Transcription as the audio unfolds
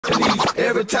knees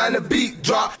every time the beat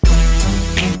drop.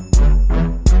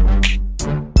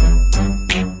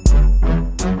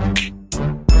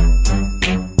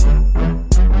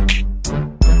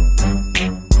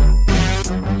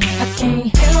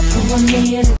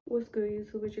 What's good,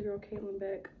 YouTube? It's your girl Kaitlyn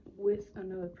back with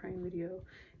another prank video.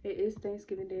 It is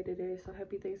Thanksgiving Day today, so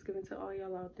happy Thanksgiving to all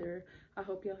y'all out there. I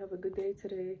hope y'all have a good day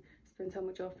today. Spend time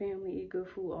with your family, eat good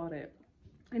food, all that.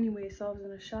 Anyway, so I was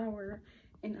in the shower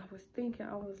and I was thinking,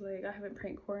 I was like, I haven't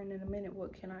pranked Corin in a minute.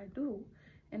 What can I do?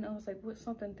 And I was like, what's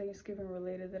something Thanksgiving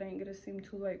related that ain't gonna seem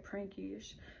too like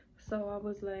pranky-ish? So I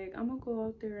was like, I'm gonna go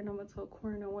out there and I'm gonna tell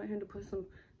Corin I want him to put some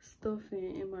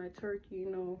stuffing in my turkey,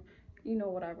 you know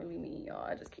what I really mean, y'all.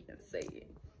 I just can't say it.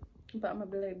 But I'm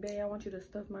gonna be like, babe, I want you to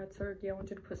stuff my turkey. I want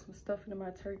you to put some stuff into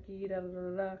my turkey, da da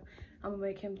da da. I'm gonna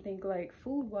make him think like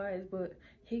food-wise, but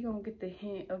he gonna get the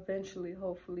hint eventually,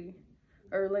 hopefully.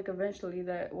 Or like eventually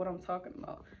that what I'm talking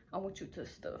about. I want you to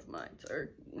stuff my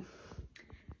turkey.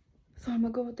 So I'm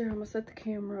gonna go out there, I'm gonna set the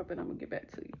camera up, and I'm gonna get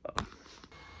back to y'all.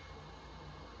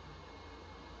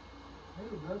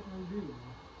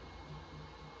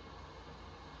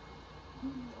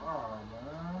 Oh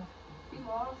man. You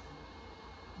lost?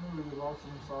 I really lost.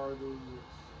 I'm sorry, dude.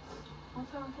 What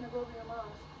time can I go over your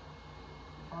mom's?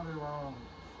 Probably around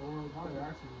 4, probably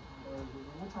actually.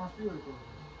 What time feel it go?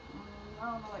 I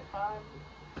don't know, like 5.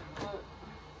 But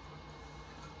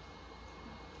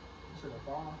You said at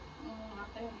 5? I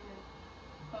think it.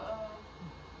 But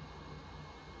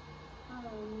I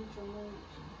don't need your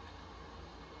lunch.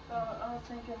 I was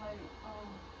thinking like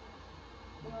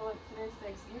like today's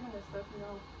Thanksgiving and stuff,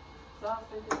 So I was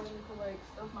thinking maybe you could like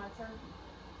stuff my turkey.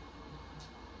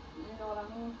 You know what I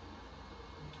mean?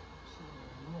 So,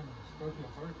 you want to stuff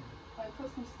your turkey? Like put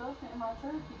some stuff in my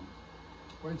turkey.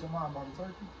 Wait your mom about the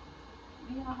turkey?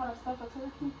 Do you know how to stuff a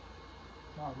turkey?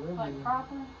 Not really. Like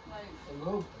proper? Like a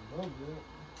little bit.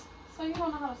 So you don't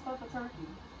know how to stuff a turkey?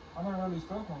 I never really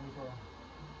stuffed one before.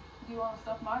 Do you want to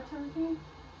stuff my turkey?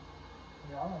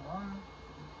 Yeah, I don't mind.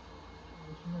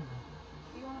 What you mean?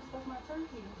 You want to stuff my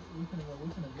turkey? We finna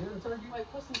get a turkey? Like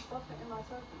put some stuff in my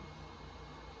turkey.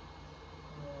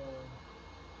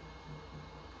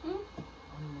 I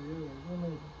mean, yeah, you want me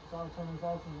to start turning this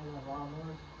off and making a loud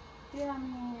noise? Yeah, I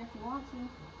mean, if you want to.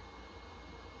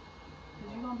 Because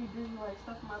you're going to be busy, like,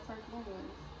 stuffing my turkey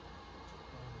anyways.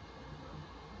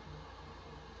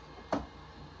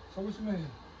 So what you mean?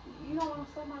 You don't want to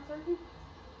stuff my turkey?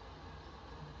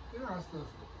 Yeah, I stuff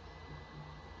it.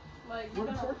 Like, where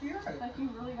the turkey at? Like, you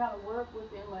really got to work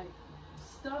with it, like,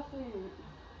 stuff it.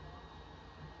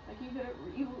 Like, you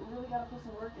really got to put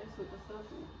some work into the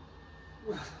stuffing.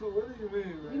 What do you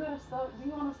mean, man? You got to stuff, do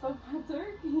you want to stuff my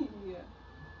turkey?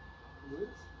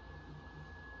 What?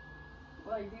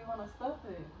 Like, do you want to stuff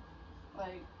it?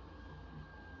 Like,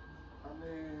 I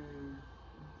mean,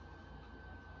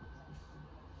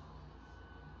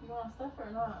 you want to stuff it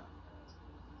or not?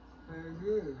 man,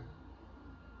 good.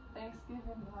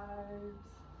 Thanksgiving vibes.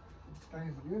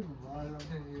 Thanksgiving, right? I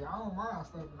mean, yeah, I don't mind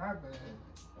stuffing that bad.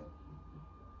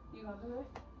 You gonna do it?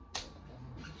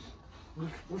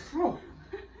 What's up?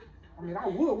 I mean, I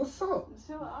would. What's up?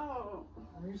 Chill out.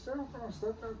 I mean, you said I'm trying to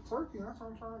stuff that turkey. That's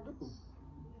what I'm trying to do.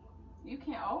 You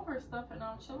can't overstuff it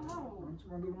now. Chill out. What you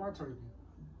gonna do to my turkey?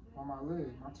 On my leg,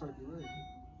 my turkey leg. What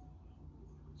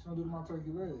you gonna do to my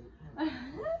turkey leg?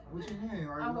 What you mean?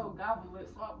 I'll go gobble it,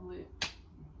 swallow it.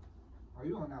 Oh,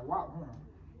 you on that wop, huh?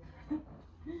 What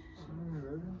you mean,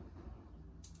 baby?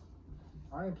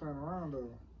 I ain't playing around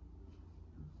though.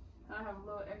 I have a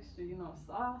little extra,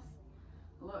 sauce.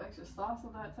 A little extra sauce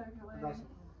on that turkey leg.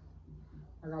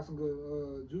 I got some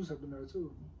good juice up in there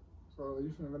too. So you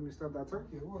finna let me stuff that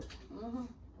turkey or what?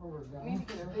 Over there, You need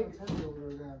to get a bigger turkey over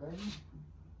there, down, baby.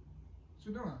 What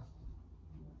you doing?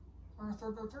 I'm trying to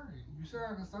stuff that turkey. You said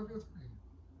I can stuff your turkey.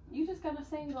 You just gotta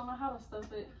say you don't know how to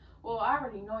stuff it. Well, I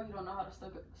already know you don't know how to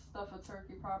stuff a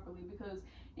turkey properly, because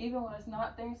even when it's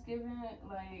not Thanksgiving,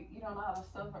 like, you don't know how to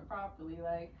stuff it properly.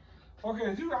 Like, okay,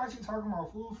 is you actually talking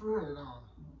about food for real or not?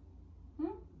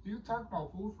 Hmm? You talking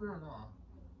about food for real or not?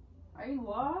 Are you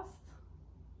lost?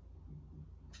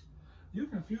 You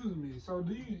confusing me. So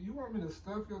do you want me to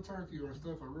stuff your turkey or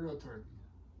stuff a real turkey?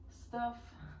 Stuff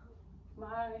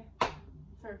my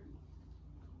turkey.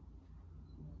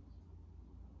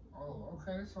 Oh,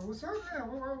 okay. So what's up then?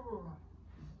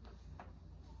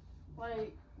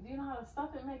 Like, do you know how to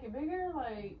stuff it, make it bigger?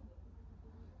 Like,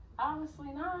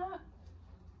 obviously not.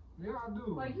 Yeah, I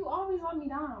do. Like, you always let me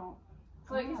down.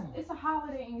 Like, it's a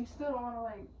holiday and you still don't want to,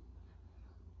 like,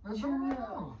 let's go right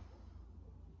now.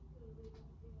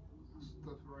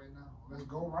 Stuff it right now. Let's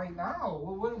go right now.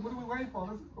 What are we waiting for?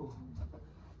 Let's go.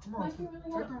 Come on, Like you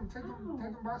really take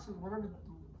them boxes, whatever,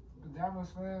 the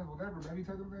Dallas fans, whatever, baby,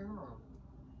 take them things off.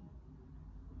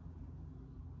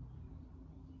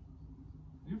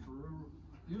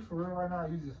 You for real right now?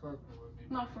 You just fucking with me?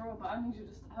 Not for real, but I need you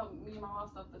to help me and my mom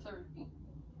stuff the turkey.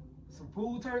 Some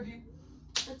food turkey?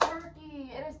 The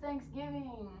turkey. It is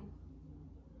Thanksgiving.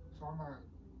 So I'm not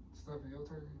stuffing your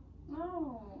turkey?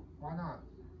 No. Why not?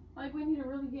 Like, we need to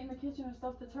really get in the kitchen and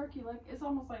stuff the turkey. Like, it's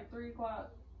almost like 3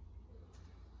 o'clock.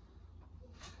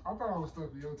 I thought I was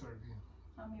stuffing your turkey.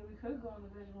 I mean, we could go in the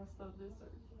bedroom and stuff this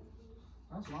turkey.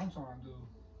 That's what I'm trying to do.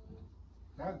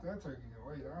 That turkey can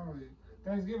wait. I don't really,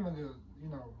 Thanksgiving is, you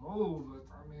know, move, but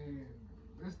I mean,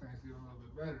 this Thanksgiving a little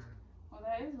bit better. Well,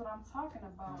 that is what I'm talking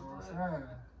about. You know what but, I'm saying?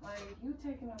 like, you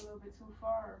taking it a little bit too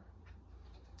far.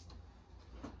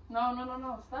 No,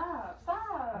 stop. I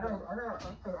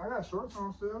got shorts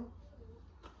on still.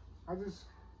 I'm just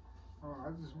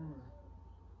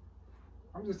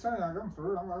telling you, like, I'm for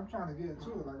real. I'm trying to get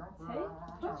into it. Like, I'm for real.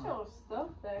 Put your stuff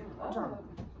back I'm trying up.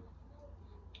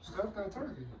 to stuff that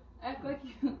turkey. Act like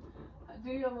you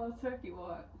do your little turkey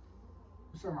walk.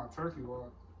 You said my turkey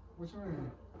walk. What you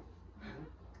mean?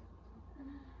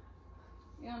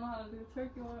 You don't know how to do a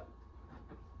turkey walk?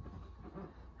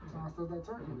 I'm trying to stuff that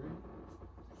turkey, man.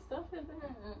 Stuff it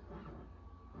there.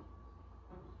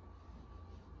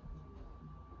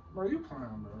 Bro, you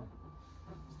playing, bro.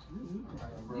 You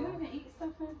playing, bro. Do you even eat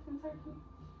stuffing in turkey?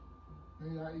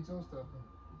 Yeah, I eat your stuffing.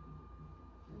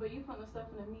 But you putting the stuff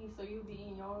in me, so you be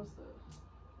eating your own stuff.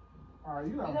 Alright,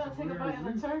 you gotta take a bite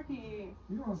of the turkey.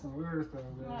 You want some weird stuff,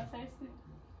 man. You wanna taste it?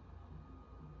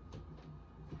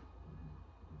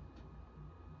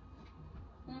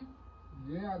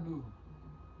 Yeah, I do.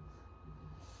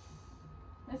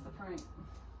 It's a prank.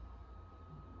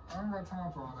 I don't got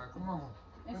time for all that. Come on.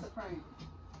 It's a prank.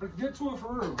 Let's get to it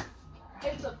for real.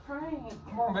 It's a prank.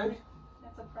 Come on, baby.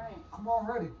 It's a prank. Come on,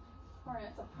 ready. Alright,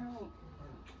 it's a prank.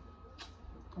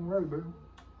 I'm ready, baby.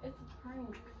 It's a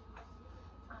prank.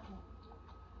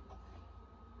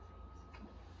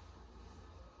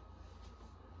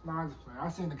 Nah, I'm just playing. I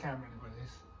seen the camera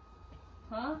anyways.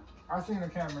 Huh? I seen the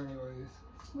camera anyways.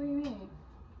 What do you mean?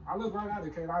 I looked right at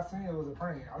it, Kate. I seen it was a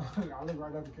prank. I looked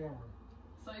right at the camera.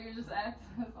 So you're just acting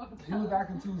You was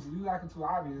acting too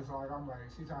obvious. So like, I'm like,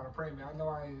 she trying to prank me. I know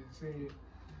I ain't seen it.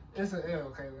 It's an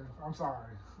L, Kaitlyn. I'm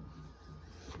sorry.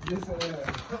 It's an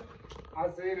L. I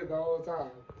seen it the whole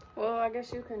time. Well, I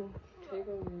guess you can take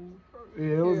over.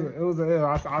 Yeah, it was an L.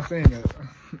 I seen it.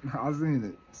 I seen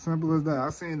it. Simple as that. I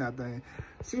seen that thing.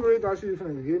 She really thought she was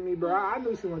finna get me, bro. I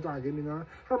knew she wasn't trying to get me none.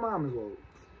 Her mom is woke.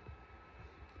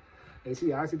 And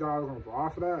she actually thought I was gonna fall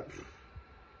for that.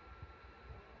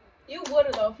 You would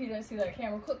have though if you didn't see that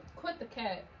camera. Quit the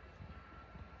cat.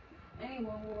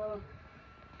 Anyone will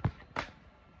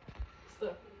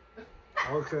stuff it.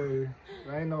 Okay.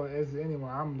 There ain't no it's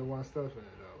anyone. I'm the one stuffing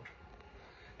it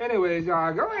though. Anyways,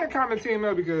 y'all, go ahead and comment Team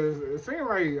L because it seemed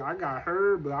like I got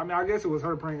hurt, but I mean I guess it was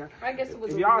her prank. I guess it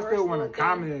was. If y'all still want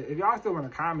to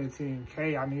comment, Team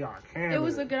K, I mean y'all can. It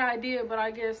was a good idea, but I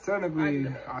guess technically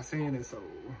I seen it, so.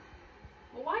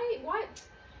 Well,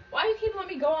 why you keep letting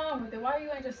me go on with it? Why you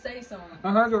ain't just say something?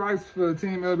 100 likes for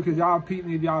Team L because y'all peep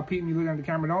me. If y'all peep me looking at the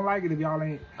camera, don't like it if y'all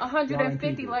ain't.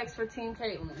 150 likes for Team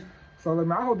Kaitlyn. So look,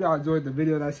 man, I hope y'all enjoyed the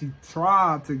video that she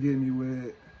tried to get me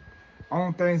with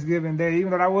on Thanksgiving Day.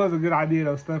 Even though that was a good idea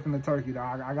though, stuffing the turkey though.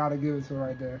 I gotta give it to her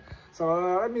right there.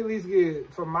 So let me at least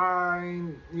get for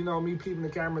mine, you know, me peeping the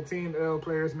camera, Team L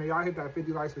players, man. Y'all hit that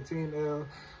 50 likes for Team L.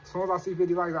 As soon as I see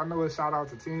 50 likes, I know it's shout out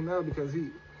to Team L because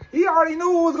he already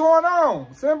knew what was going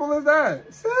on. Simple as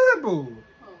that. Simple.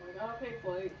 Oh my God, I pay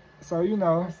for it. So, you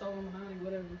know,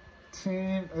 whatever.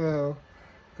 Team L,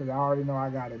 because I already know I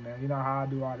got it, man. You know how I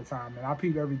do all the time, man. I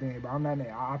peep everything, but I'm not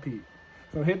there. I peep.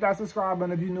 So hit that subscribe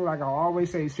button if you're new. Like I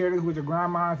always say, share this with your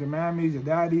grandmas, your mammies, your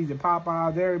daddies, your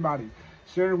papas, everybody.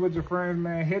 Share it with your friends,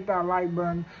 man. Hit that like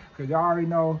button, because y'all already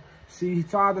know she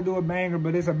tried to do a banger,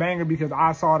 but it's a banger because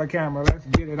I saw the camera. Let's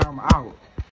get it. I'm out.